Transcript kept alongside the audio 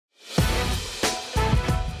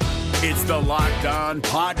It's the Locked On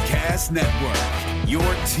Podcast Network, your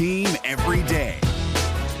team every day.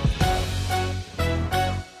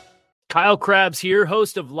 Kyle Krabs here,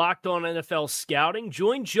 host of Locked On NFL Scouting.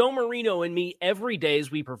 Join Joe Marino and me every day as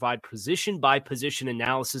we provide position-by-position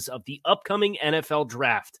analysis of the upcoming NFL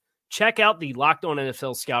Draft. Check out the Locked On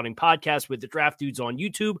NFL Scouting podcast with the Draft Dudes on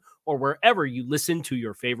YouTube or wherever you listen to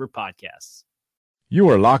your favorite podcasts. You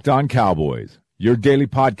are Locked On Cowboys, your daily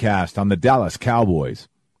podcast on the Dallas Cowboys.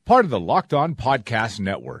 Part of the Locked On Podcast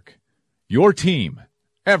Network, your team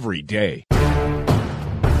every day.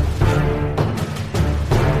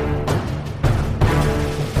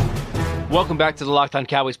 Welcome back to the Locked On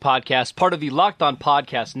Cowboys podcast, part of the Locked On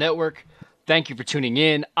Podcast Network. Thank you for tuning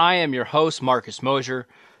in. I am your host, Marcus Mosher.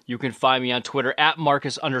 You can find me on Twitter at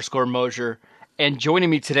Marcus_Mosher. And joining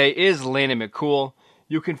me today is Landon McCool.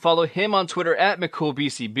 You can follow him on Twitter at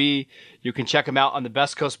McCoolBCB. You can check him out on the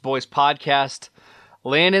Best Coast Boys podcast.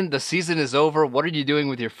 Landon, the season is over. What are you doing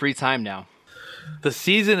with your free time now? The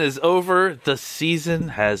season is over. The season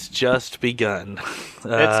has just begun.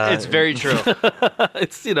 It's very true.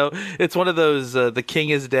 It's one of those the king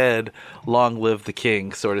is dead, long live the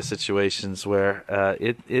king sort of situations where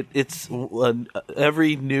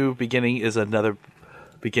every new beginning is another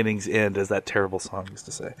beginning's end, as that terrible song used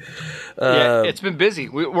to say. Yeah, it's been busy.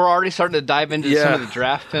 We're already starting to dive into some of the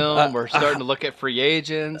draft film. We're starting to look at free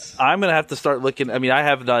agents. I'm going to have to start looking. I mean, I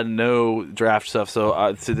have done no draft stuff,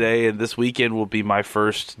 so today and this weekend will be my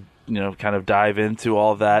first, kind of dive into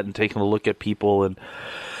all that and taking a look at people. And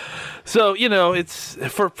so, it's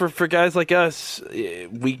for guys like us,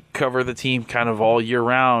 we cover the team kind of all year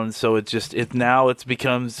round. So we just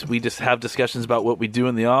have discussions about what we do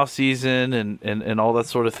in the off season and all that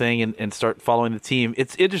sort of thing and start following the team.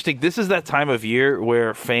 It's interesting. This is that time of year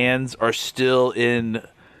where fans are still in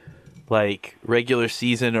like regular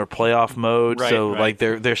season or playoff mode. Right.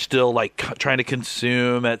 They're still trying to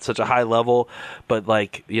consume at such a high level, but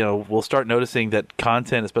we'll start noticing that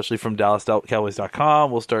content, especially from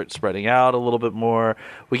DallasCowboys.com, will start spreading out a little bit more.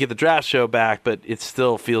 We get the draft show back, but it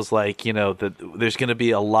still feels like, that there's going to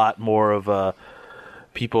be a lot more of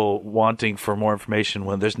people wanting for more information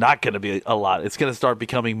when there's not going to be a lot. It's going to start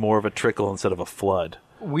becoming more of a trickle instead of a flood.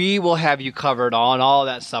 We will have you covered on all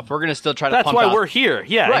that stuff. We're going to still try to That's pump why out. we're here.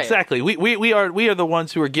 Yeah, right. Exactly. We are the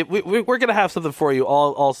ones who are we're going to have something for you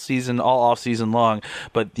all off season long.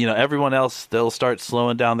 But everyone else, they'll start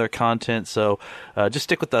slowing down their content. So just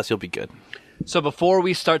stick with us. You'll be good. So before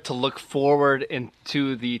we start to look forward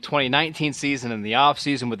into the 2019 season and the off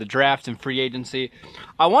season with the draft and free agency,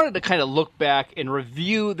 I wanted to kind of look back and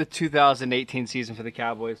review the 2018 season for the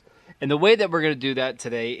Cowboys. And the way that we're going to do that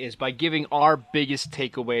today is by giving our biggest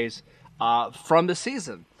takeaways from the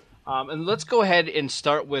season. And let's go ahead and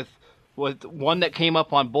start with one that came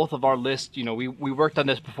up on both of our lists. We worked on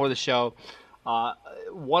this before the show.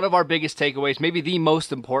 One of our biggest takeaways, maybe the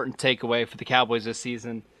most important takeaway for the Cowboys this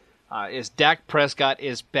season, is Dak Prescott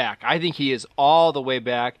is back. I think he is all the way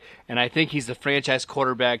back, and I think he's the franchise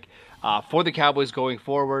quarterback for the Cowboys going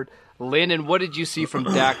forward. Landon, what did you see from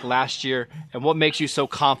Dak last year, and what makes you so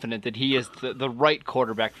confident that he is the right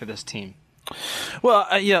quarterback for this team? Well,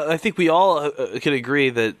 I think we all could agree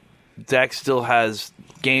that Dak still has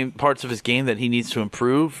parts of his game that he needs to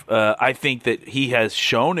improve. I think that he has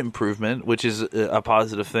shown improvement, which is a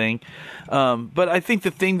positive thing. But I think the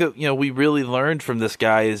thing that we really learned from this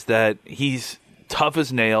guy is that he's tough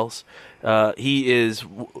as nails. He is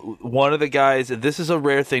one of the guys, and this is a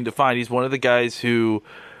rare thing to find. He's one of the guys who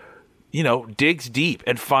digs deep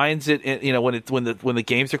and finds it. When the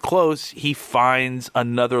games are close, he finds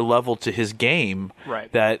another level to his game.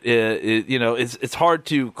 Right. That it's hard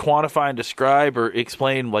to quantify and describe or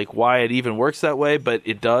explain why it even works that way, but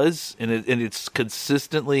it does, and it's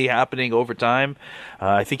consistently happening over time.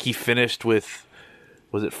 I think he finished with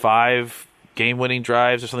 5 game-winning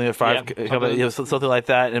drives or something like something like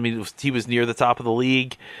that. I mean, he was near the top of the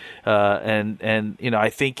league, and I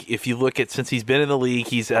think if you look at since he's been in the league,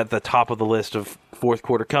 he's at the top of the list of fourth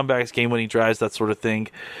quarter comebacks, game-winning drives, that sort of thing.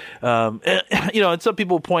 And some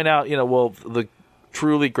people point out, the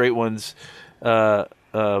truly great ones, they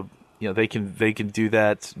can do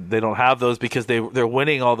that. They don't have those because they're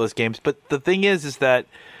winning all those games. But the thing is that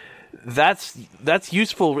that's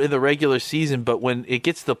useful in the regular season, but when it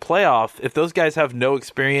gets to the playoff, if those guys have no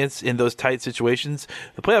experience in those tight situations,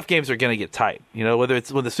 the playoff games are going to get tight. Whether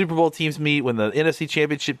it's when the Super Bowl teams meet, when the NFC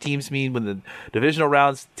Championship teams meet, when the divisional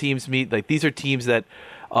rounds teams meet, these are teams that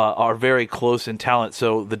are very close in talent.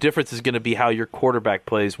 So the difference is going to be how your quarterback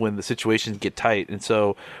plays when the situations get tight. And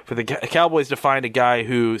so for the Cowboys to find a guy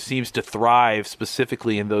who seems to thrive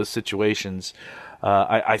specifically in those situations,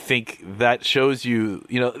 I think that shows you,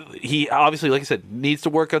 he obviously, like I said, needs to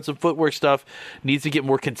work on some footwork stuff, needs to get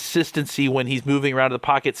more consistency when he's moving around in the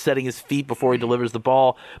pocket, setting his feet before he delivers the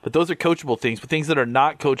ball. But those are coachable things. But things that are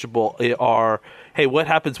not coachable are, hey, what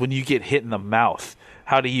happens when you get hit in the mouth?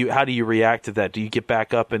 How do you react to that? Do you get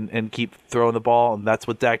back up and keep throwing the ball? And that's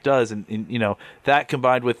what Dak does. And that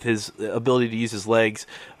combined with his ability to use his legs,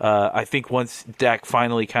 I think once Dak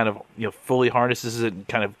finally kind of fully harnesses it and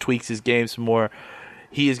kind of tweaks his game some more,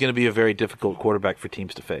 he is going to be a very difficult quarterback for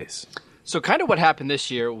teams to face. So kind of what happened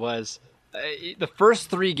this year was the first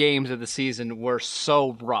 3 games of the season were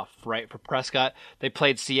so rough, right, for Prescott. They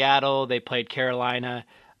played Seattle, they played Carolina,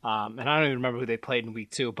 and I don't even remember who they played in week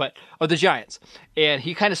 2, but the Giants. And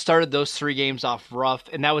he kind of started those 3 games off rough,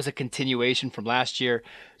 and that was a continuation from last year.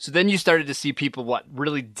 So then you started to see people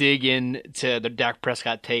really dig into the Dak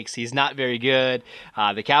Prescott takes. He's not very good.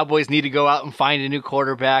 The Cowboys need to go out and find a new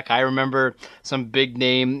quarterback. I remember some big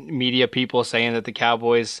name media people saying that the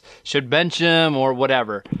Cowboys should bench him or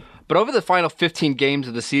whatever. But over the final 15 games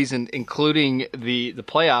of the season, including the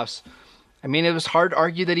playoffs, I mean, it was hard to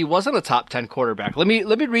argue that he wasn't a top 10 quarterback. Let me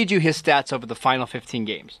read you his stats over the final 15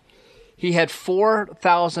 games. He had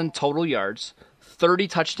 4,000 total yards, 30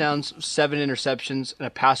 touchdowns, 7 interceptions, and a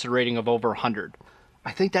passer rating of over 100.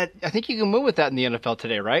 I think you can move with that in the NFL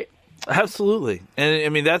today, right? Absolutely. And I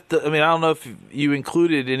mean I don't know if you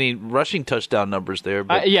included any rushing touchdown numbers there,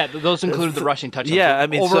 but yeah, those included the rushing touchdowns. Yeah, I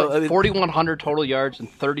mean, over 4,100 total yards and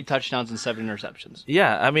 30 touchdowns and 7 interceptions.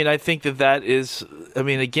 Yeah, I mean, I think that is, I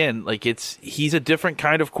mean, again, like he's a different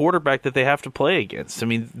kind of quarterback that they have to play against. I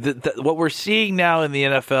mean, what we're seeing now in the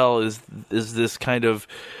NFL is this kind of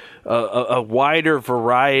a wider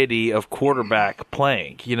variety of quarterback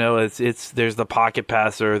playing. There's the pocket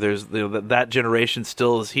passer. There's that generation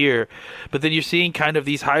still is here, but then you're seeing kind of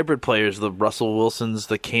these hybrid players: the Russell Wilsons,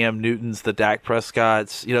 the Cam Newtons, the Dak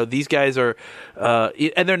Prescotts. These guys are,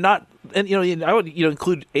 and they're not. And I would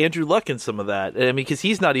include Andrew Luck in some of that. I mean, because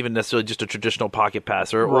he's not even necessarily just a traditional pocket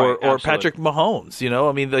passer, or Patrick Mahomes.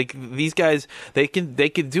 I mean, like these guys, they can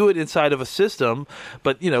do it inside of a system.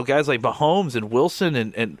 But guys like Mahomes and Wilson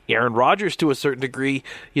and Aaron Rodgers to a certain degree,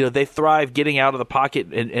 they thrive getting out of the pocket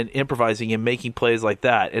and improvising and making plays like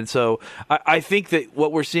that. And so I think that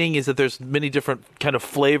what we're seeing is that there's many different kind of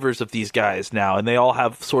flavors of these guys now, and they all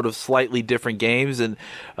have sort of slightly different games. And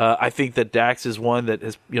I think that Dax is one that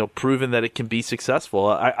has proven that it can be successful.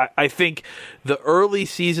 I think the early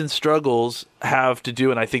season struggles have to do,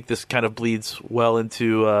 and I think this kind of bleeds well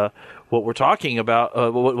into what we're talking about.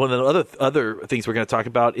 One of the other things we're going to talk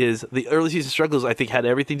about is the early season struggles. I think had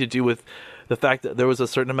everything to do with the fact that there was a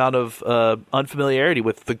certain amount of unfamiliarity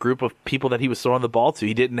with the group of people that he was throwing the ball to.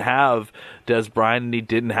 He didn't have Des Bryant, and he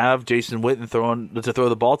didn't have Jason Witten to throw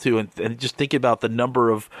the ball to, and just thinking about the number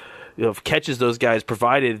of catches those guys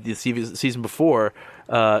provided the season before,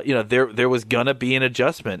 there was gonna be an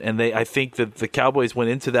adjustment, and I think that the Cowboys went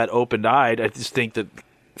into that open-eyed. I just think that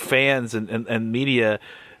fans and media,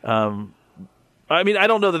 I mean, I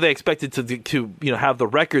don't know that they expected to have the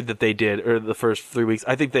record that they did or the first 3 weeks.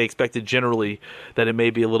 I think they expected generally that it may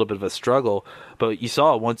be a little bit of a struggle, but you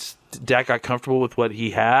saw once Dak got comfortable with what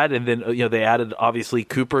he had, and then they added obviously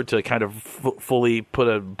Cooper to kind of fully put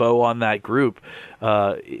a bow on that group.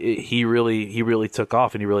 He really took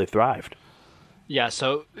off and he really thrived. Yeah,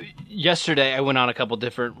 so yesterday I went on a couple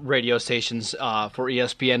different radio stations for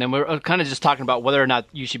ESPN, and we were kind of just talking about whether or not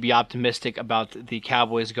you should be optimistic about the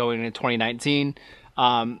Cowboys going into 2019.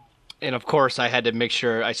 And of course, I had to make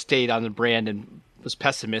sure I stayed on the brand and was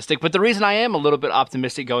pessimistic. But the reason I am a little bit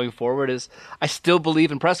optimistic going forward is I still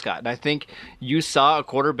believe in Prescott. And I think you saw a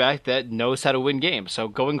quarterback that knows how to win games. So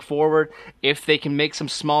going forward, if they can make some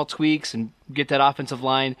small tweaks and get that offensive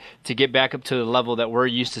line to get back up to the level that we're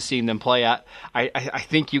used to seeing them play at, I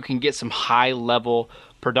think you can get some high-level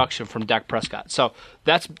production from Dak Prescott. So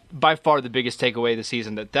that's by far the biggest takeaway of the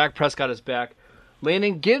season, that Dak Prescott is back.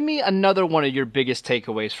 Landon, give me another one of your biggest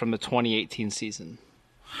takeaways from the 2018 season.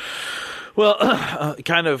 Well,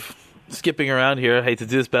 kind of skipping around here, I hate to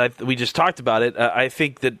do this, but we just talked about it. I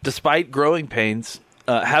think that despite growing pains,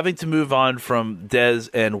 having to move on from Dez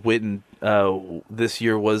and Witten this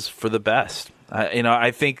year was for the best.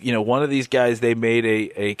 I think one of these guys they made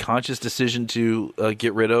a conscious decision to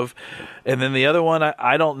get rid of, and then the other one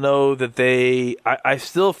I don't know that I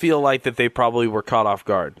still feel like that they probably were caught off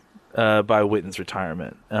guard by Witten's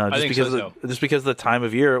retirement, just because of the time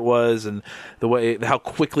of year it was and how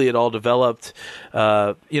quickly it all developed,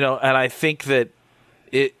 and I think that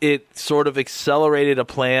it sort of accelerated a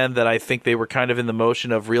plan that I think they were kind of in the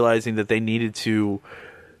motion of realizing that they needed to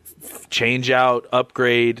change out,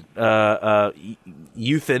 upgrade, youthen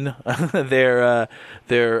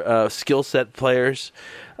their skill set players,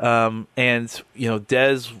 and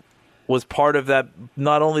Dez was part of that,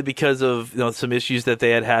 not only because of some issues that they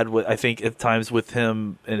had with, I think at times with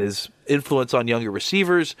him and his influence on younger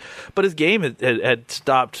receivers, but his game had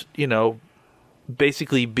stopped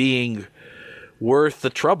basically being worth the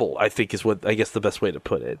trouble, I think is what I guess the best way to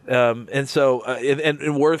put it. And so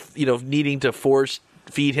and worth needing to force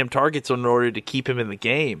feed him targets in order to keep him in the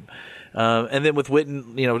game. And then with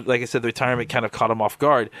Witten, like I said, the retirement kind of caught him off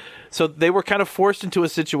guard. So they were kind of forced into a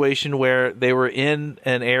situation where they were in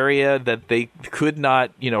an area that they could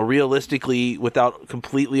not, realistically, without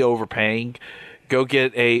completely overpaying, go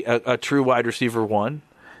get a true wide receiver one.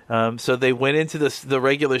 So they went into the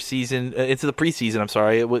regular season, into the preseason. I'm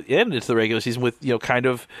sorry, and into the regular season with kind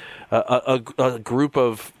of a group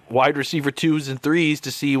of wide receiver 2s and 3s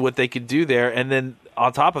to see what they could do there, and then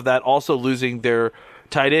on top of that, also losing their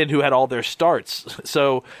tight end who had all their starts.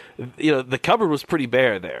 So the cupboard was pretty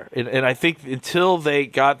bare there, and I think until they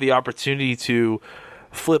got the opportunity to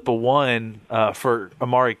flip a one for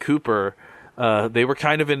Amari Cooper, they were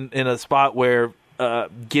kind of in a spot where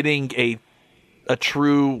getting a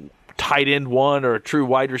true tight end one or a true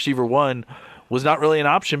wide receiver one was not really an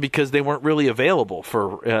option because they weren't really available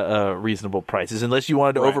for reasonable prices, unless you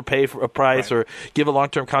wanted to overpay for a price or give a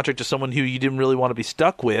long-term contract to someone who you didn't really want to be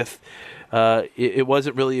stuck with. It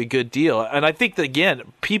wasn't really a good deal. And I think that, again,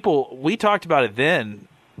 we talked about it then,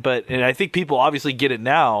 and I think people obviously get it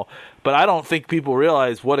now, but I don't think people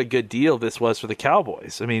realize what a good deal this was for the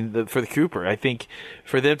Cowboys. I mean, for the Cooper. I think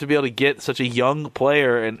for them to be able to get such a young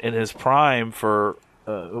player in his prime for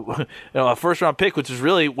a first-round pick, which is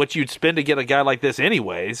really what you'd spend to get a guy like this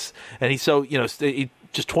anyways, and he's so, he's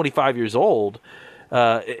just 25 years old,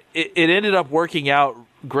 it ended up working out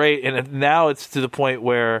great, and now it's to the point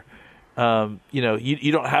where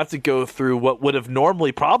you don't have to go through what would have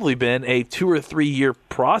normally probably been a 2 or 3 year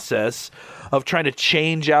process of trying to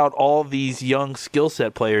change out all these young skill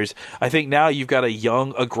set players. I think now you've got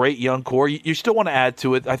a great young core. You still want to add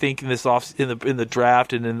to it, I think, in the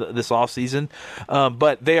draft and in this offseason.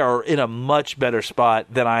 But they are in a much better spot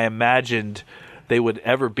than I imagined they would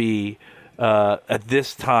ever be at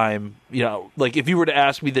this time. Like if you were to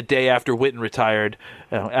ask me the day after Witten retired,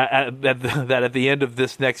 at the end of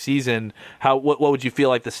this next season, what would you feel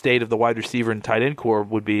like the state of the wide receiver and tight end core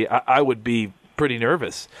would be? I would be pretty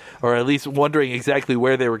nervous, or at least wondering exactly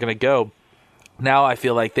where they were going to go. Now I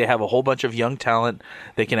feel like they have a whole bunch of young talent.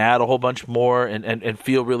 They can add a whole bunch more and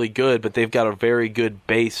feel really good, but they've got a very good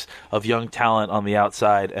base of young talent on the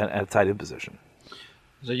outside at tight end position.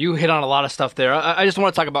 So you hit on a lot of stuff there. I just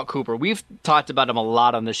want to talk about Cooper. We've talked about him a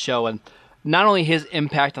lot on this show, and not only his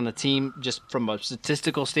impact on the team, just from a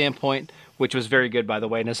statistical standpoint, which was very good, by the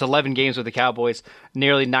way. In his 11 games with the Cowboys,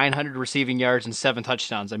 nearly 900 receiving yards and 7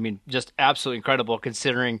 touchdowns. I mean, just absolutely incredible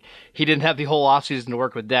considering he didn't have the whole offseason to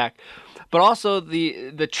work with Dak. But also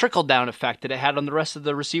the trickle-down effect that it had on the rest of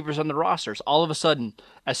the receivers on the rosters. All of a sudden,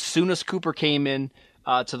 as soon as Cooper came in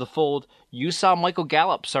to the fold, you saw Michael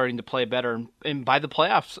Gallup starting to play better. And by the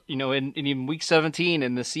playoffs, in even Week 17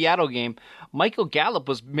 in the Seattle game, Michael Gallup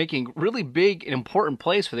was making really big and important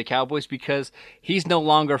plays for the Cowboys because he's no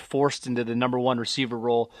longer forced into the number one receiver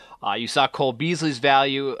role. You saw Cole Beasley's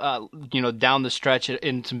value, down the stretch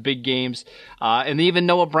in some big games. And even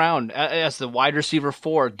Noah Brown as the wide receiver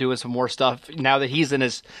 4 doing some more stuff now that he's in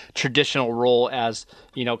his traditional role as,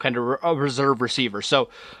 kind of a reserve receiver. So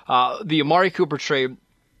the Amari Cooper trade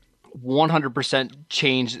 100%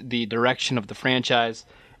 changed the direction of the franchise.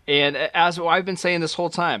 And as I've been saying this whole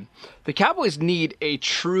time, the Cowboys need a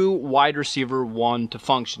true wide receiver 1 to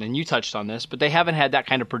function. And you touched on this, but they haven't had that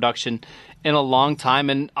kind of production in a long time.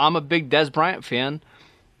 And I'm a big Dez Bryant fan,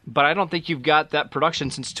 but I don't think you've got that production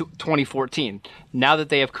since 2014. Now that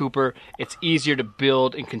they have Cooper, it's easier to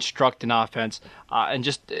build and construct an offense, and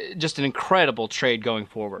just an incredible trade going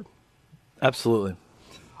forward. Absolutely.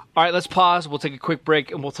 All right, let's pause. We'll take a quick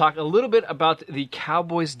break, and we'll talk a little bit about the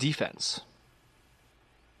Cowboys' defense.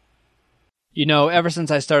 Ever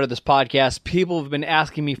since I started this podcast, people have been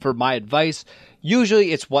asking me for my advice.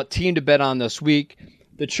 Usually it's what team to bet on this week.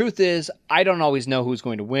 The truth is, I don't always know who's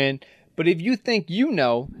going to win, but if you think you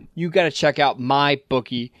got to check out my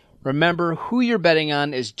bookie. Remember, who you're betting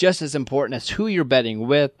on is just as important as who you're betting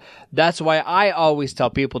with. That's why I always tell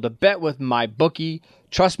people to bet with my bookie.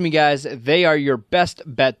 Trust me, guys, they are your best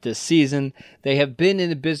bet this season. They have been in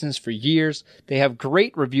the business for years. They have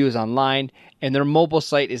great reviews online, and their mobile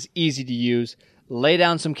site is easy to use. Lay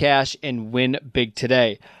down some cash and win big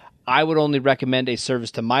today. I would only recommend a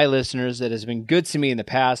service to my listeners that has been good to me in the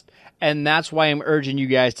past, and that's why I'm urging you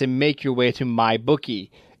guys to make your way to MyBookie.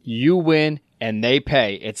 You win, and they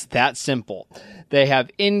pay. It's that simple. They have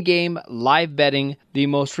in-game live betting, the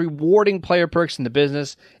most rewarding player perks in the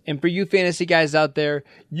business, and for you fantasy guys out there,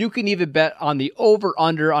 you can even bet on the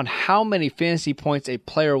over-under on how many fantasy points a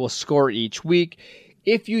player will score each week.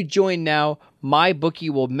 If you join now, MyBookie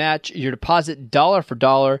will match your deposit dollar for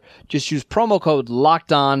dollar. Just use promo code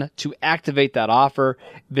LOCKEDON to activate that offer.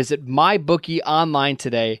 Visit MyBookie online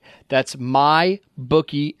today. That's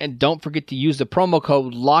MyBookie, and don't forget to use the promo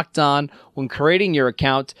code LOCKEDON when creating your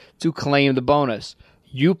account to claim the bonus.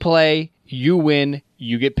 You play, you win,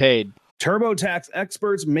 you get paid. TurboTax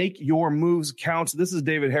experts, make your moves count. This is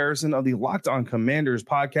David Harrison of the Locked On Commanders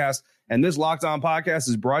podcast. And this Locked On podcast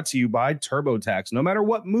is brought to you by TurboTax. No matter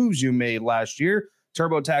what moves you made last year,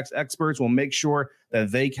 TurboTax experts will make sure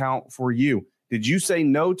that they count for you. Did you say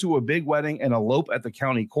no to a big wedding and elope at the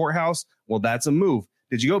county courthouse? Well, that's a move.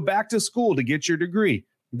 Did you go back to school to get your degree?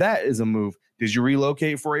 That is a move. Did you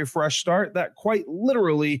relocate for a fresh start? That quite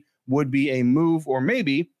literally would be a move. Or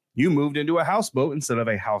maybe you moved into a houseboat instead of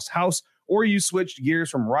a house, or you switched gears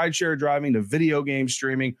from rideshare driving to video game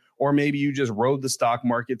streaming, or maybe you just rode the stock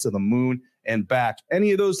market to the moon and back.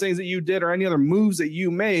 Any of those things that you did or any other moves that you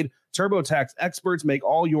made, TurboTax experts make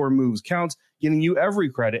all your moves count, getting you every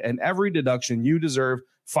credit and every deduction you deserve,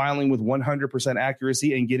 filing with 100%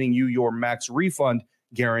 accuracy and getting you your max refund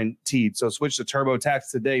guaranteed. So switch to TurboTax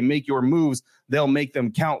today. Make your moves. They'll make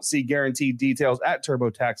them count. See guaranteed details at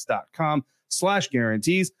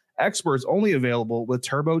turbotax.com/guarantees. Experts only available with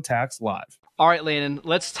TurboTax Live. All right, Landon,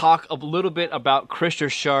 let's talk a little bit about Chris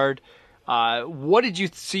Richard. What did you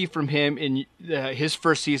see from him in his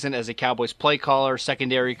first season as a Cowboys play caller,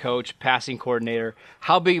 secondary coach, passing coordinator?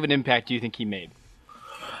 How big of an impact do you think he made?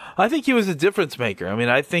 I think he was a difference maker. I mean,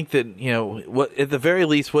 I think that, what at the very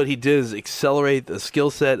least, what he did is accelerate the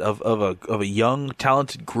skill set of a young,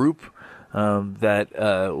 talented group that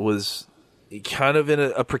was kind of in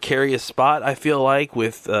a precarious spot, I feel like,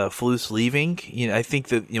 with Flus leaving. I think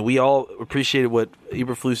that we all appreciated what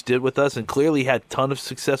Eberflus did with us, and clearly had a ton of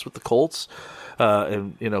success with the Colts.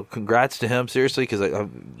 And congrats to him, seriously, because I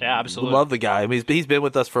absolutely love the guy. I mean, he's been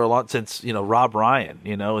with us for a long since Rob Ryan,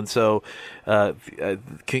 and so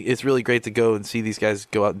it's really great to go and see these guys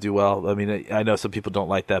go out and do well. I mean, I know some people don't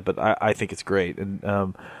like that, but I think it's great.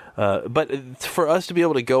 And but for us to be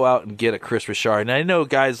able to go out and get a Chris Richard, and I know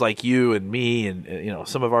guys like you and me and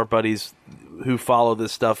some of our buddies who follow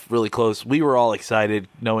this stuff really close, we were all excited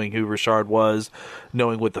knowing who Richard was,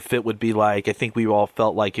 knowing what the fit would be like. I think we all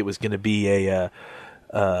felt like it was going to be a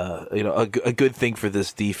good thing for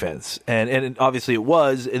this defense, and obviously it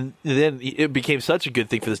was, and then it became such a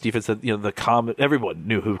good thing for this defense that everyone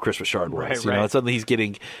knew who Chris Richard was. Right. Suddenly he's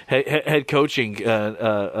getting head coaching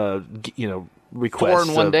requests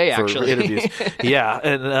 4 in one day, for actually. interviews. Yeah,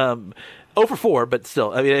 and 0 for 4, but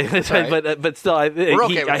still, I mean, right. but still,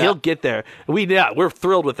 he'll get there. We're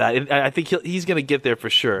thrilled with that, and I think he's going to get there for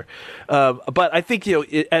sure. But I think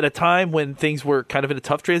at a time when things were kind of in a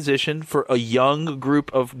tough transition for a young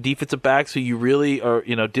group of defensive backs who you really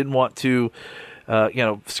didn't want to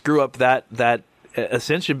screw up that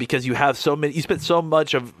ascension, because you spent so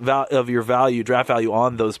much of your draft value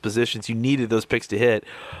on those positions. You needed those picks to hit,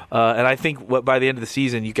 and I think by the end of the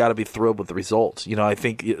season you got to be thrilled with the results. I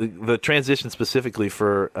think the transition specifically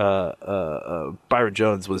for Byron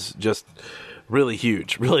Jones was just really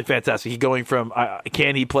huge, really fantastic. He going from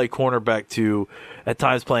can he play cornerback to at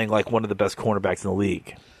times playing like one of the best cornerbacks in the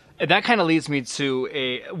league. And that kind of leads me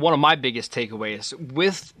to one of my biggest takeaways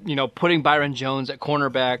with putting Byron Jones at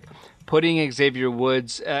cornerback, putting Xavier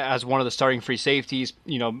Woods as one of the starting free safeties,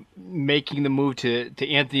 making the move to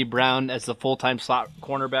Anthony Brown as the full-time slot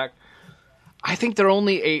cornerback. I think they're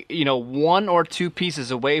only 1 or 2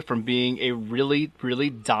 pieces away from being a really,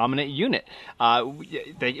 really dominant unit.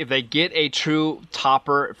 If they get a true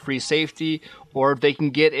topper free safety, or if they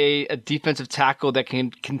can get a defensive tackle that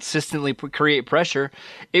can consistently create pressure,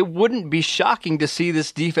 it wouldn't be shocking to see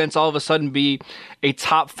this defense all of a sudden be a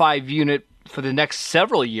top 5 unit for the next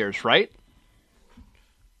several years, right?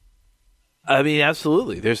 I mean,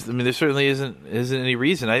 absolutely. There certainly isn't any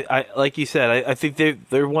reason. I like you said, I think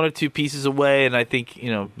they're 1 or 2 pieces away, and I think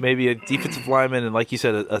maybe a defensive lineman, and like you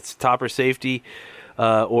said, a topper safety,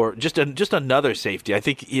 or just another safety. I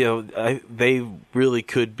think they really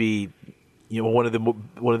could be one of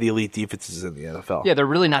the elite defenses in the NFL. Yeah, they're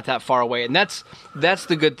really not that far away, and that's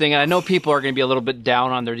the good thing. And I know people are going to be a little bit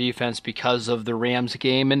down on their defense because of the Rams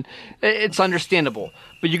game, and it's understandable.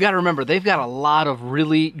 But you got to remember, they've got a lot of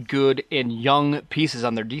really good and young pieces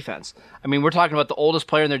on their defense. I mean, we're talking about the oldest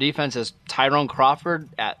player in their defense is Tyrone Crawford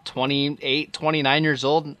at 28, 29 years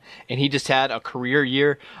old, and he just had a career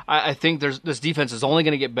year. I think this defense is only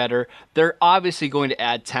going to get better. They're obviously going to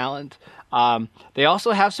add talent. They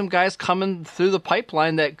also have some guys coming through the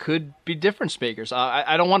pipeline that could be difference makers.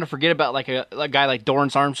 I don't want to forget about like a guy like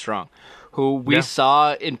Dorrance Armstrong, who we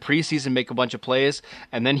saw in preseason make a bunch of plays,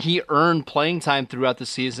 and then he earned playing time throughout the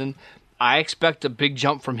season. I expect a big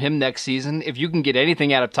jump from him next season. If you can get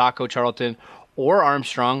anything out of Taco Charlton or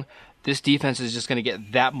Armstrong, this defense is just going to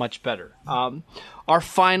get that much better. Our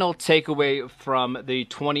final takeaway from the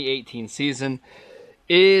 2018 season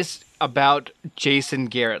is about Jason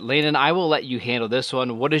Garrett. Landon, I will let you handle this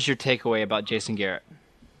one. What is your takeaway about Jason Garrett?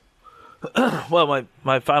 Well,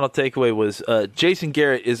 my final takeaway was Jason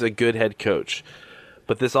Garrett is a good head coach,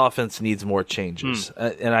 but this offense needs more changes.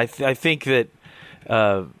 And I think that,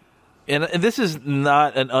 and this is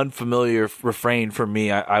not an unfamiliar refrain for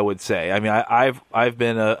me, I would say. I mean, I've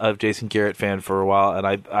been a Jason Garrett fan for a while,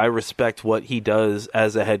 and I respect what he does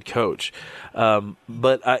as a head coach.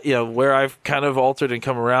 But where I've kind of altered and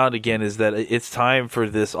come around again is that it's time for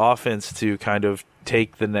this offense to kind of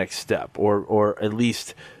take the next step, or at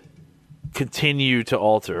least continue to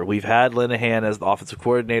alter. We've had Linehan as the offensive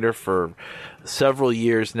coordinator for several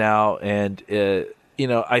years now, and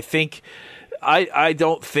I think I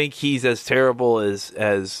don't think he's as terrible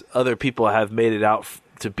as other people have made it out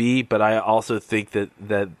to be, but I also think that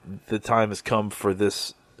the time has come for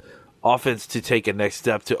this offense to take a next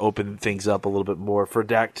step, to open things up a little bit more, for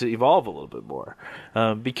Dak to evolve a little bit more,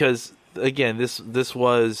 because again, this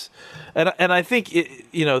was, and I think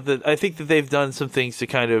I think that they've done some things to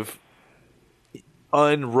kind of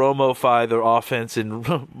un-Romofy their offense and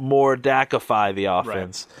more Dakify the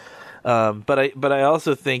offense. Right. But I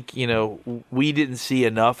also think we didn't see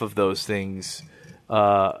enough of those things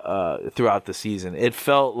throughout the season. It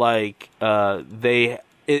felt like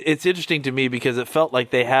it's interesting to me because it felt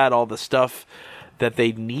like they had all the stuff that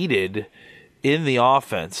they needed in the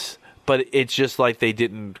offense, but it's just like they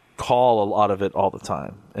didn't call a lot of it all the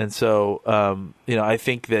time. And so I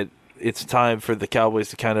think that it's time for the Cowboys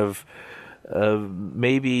to kind of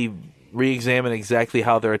maybe re-examine exactly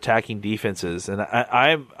how they're attacking defenses, and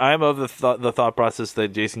I'm of the thought process that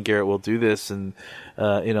Jason Garrett will do this, and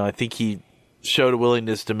I think he showed a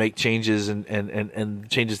willingness to make changes and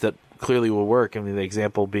changes that clearly will work. I mean, the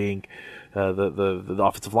example being the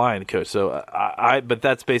offensive line coach. So but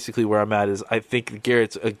that's basically where I'm at. Is I think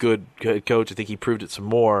Garrett's a good coach. I think he proved it some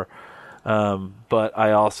more, but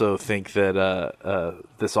I also think that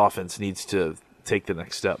this offense needs to take the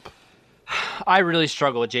next step. I really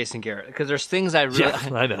struggle with Jason Garrett because there's things I really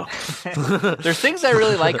I know. There's things I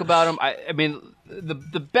really like about him. I mean, the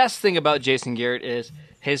best thing about Jason Garrett is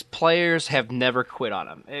his players have never quit on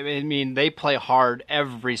him. I mean, they play hard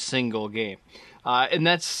every single game, and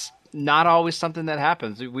that's not always something that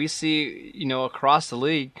happens. We see, across the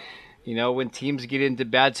league, when teams get into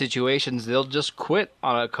bad situations, they'll just quit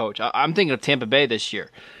on a coach. I'm thinking of Tampa Bay this year.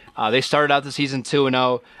 They started out the season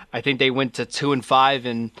 2-0. I think they went to 2-5,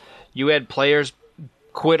 and you had players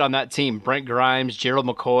quit on that team. Brent Grimes, Gerald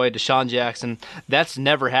McCoy, Deshaun Jackson. That's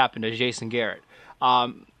never happened to Jason Garrett.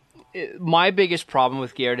 My biggest problem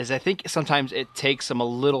with Garrett is I think sometimes it takes him a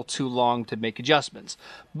little too long to make adjustments.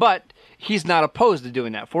 But he's not opposed to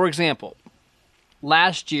doing that. For example,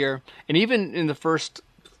 last year, and even in the first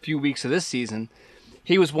few weeks of this season,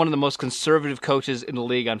 he was one of the most conservative coaches in the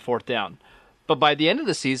league on fourth down. But by the end of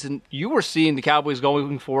the season, you were seeing the Cowboys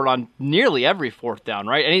going forward on nearly every fourth down,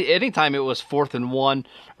 right? Anytime it was 4th and 1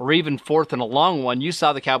 or even 4th and a long one, you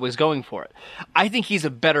saw the Cowboys going for it. I think he's a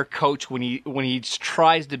better coach when he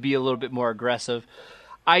tries to be a little bit more aggressive.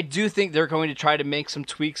 I do think they're going to try to make some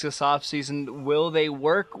tweaks this offseason. Will they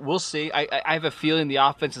work? We'll see. I have a feeling the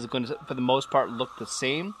offense is going to, for the most part, look the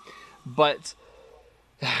same. But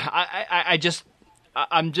I just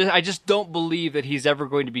don't believe that he's ever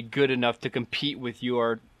going to be good enough to compete with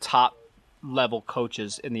your top level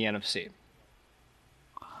coaches in the NFC.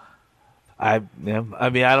 I mean, I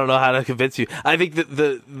don't know how to convince you. I think that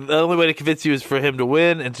the only way to convince you is for him to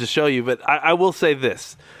win and to show you. But I will say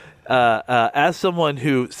this. As someone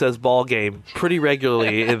who says ball game pretty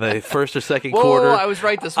regularly in the first or second quarter, I was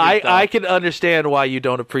right this week. I can understand why you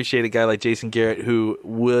don't appreciate a guy like Jason Garrett who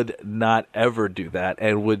would not ever do that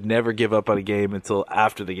and would never give up on a game until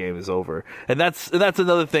after the game is over. And that's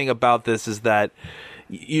another thing about this is that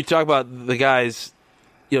you talk about the guys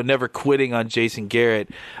never quitting on Jason Garrett.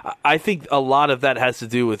 I think a lot of that has to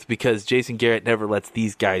do with because Jason Garrett never lets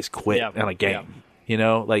these guys quit on a game.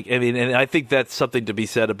 Yeah. And I think that's something to be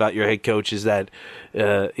said about your head coach is that,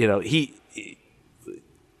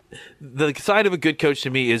 the sign of a good coach to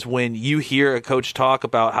me is when you hear a coach talk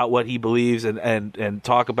about what he believes and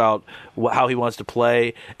talk about how he wants to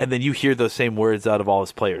play, and then you hear those same words out of all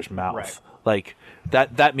his players' mouth. Right. Like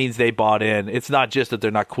that means they bought in. It's not just that they're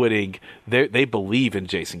not quitting; they believe in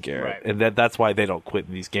Jason Garrett, right. and that's why they don't quit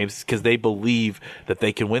in these games because they believe that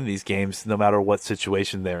they can win these games no matter what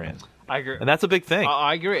situation they're in. I agree, and that's a big thing.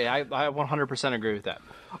 I agree. I 100% agree with that.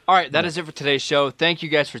 All right, that is it for today's show. Thank you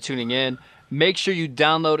guys for tuning in. Make sure you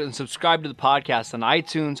download and subscribe to the podcast on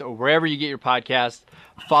iTunes or wherever you get your podcast.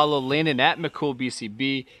 Follow Landon at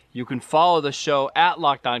McCoolBCB. You can follow the show at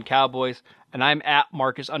Locked On Cowboys, and I'm at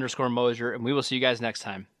Marcus_Mosier, and we will see you guys next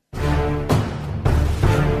time.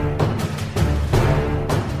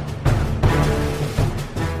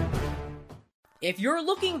 If you're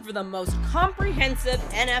looking for the most comprehensive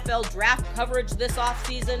NFL draft coverage this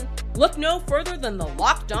offseason, look no further than the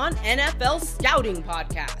Locked On NFL Scouting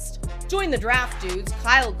Podcast. Join the draft dudes,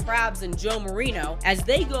 Kyle Krabs and Joe Marino, as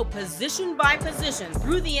they go position by position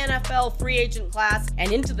through the NFL free agent class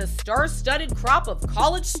and into the star-studded crop of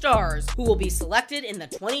college stars who will be selected in the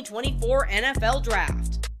 2024 NFL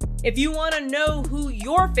Draft. If you want to know who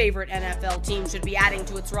your favorite NFL team should be adding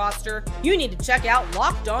to its roster, you need to check out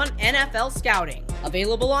Locked On NFL Scouting,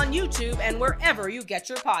 available on YouTube and wherever you get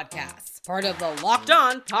your podcasts. Part of the Locked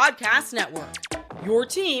On Podcast Network, your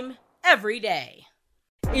team every day.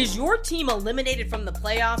 Is your team eliminated from the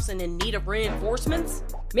playoffs and in need of reinforcements?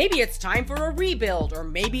 Maybe it's time for a rebuild, or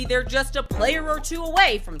maybe they're just a player or two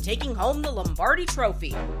away from taking home the Lombardi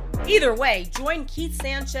Trophy. Either way, join Keith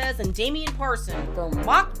Sanchez and Damian Parson for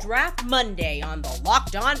Mock Draft Monday on the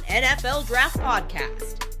Locked On NFL Draft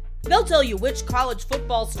Podcast. They'll tell you which college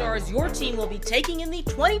football stars your team will be taking in the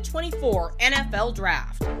 2024 NFL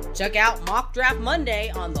Draft. Check out Mock Draft Monday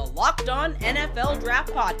on the Locked On NFL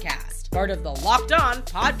Draft Podcast, part of the Locked On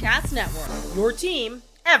Podcast Network, your team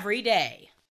every day.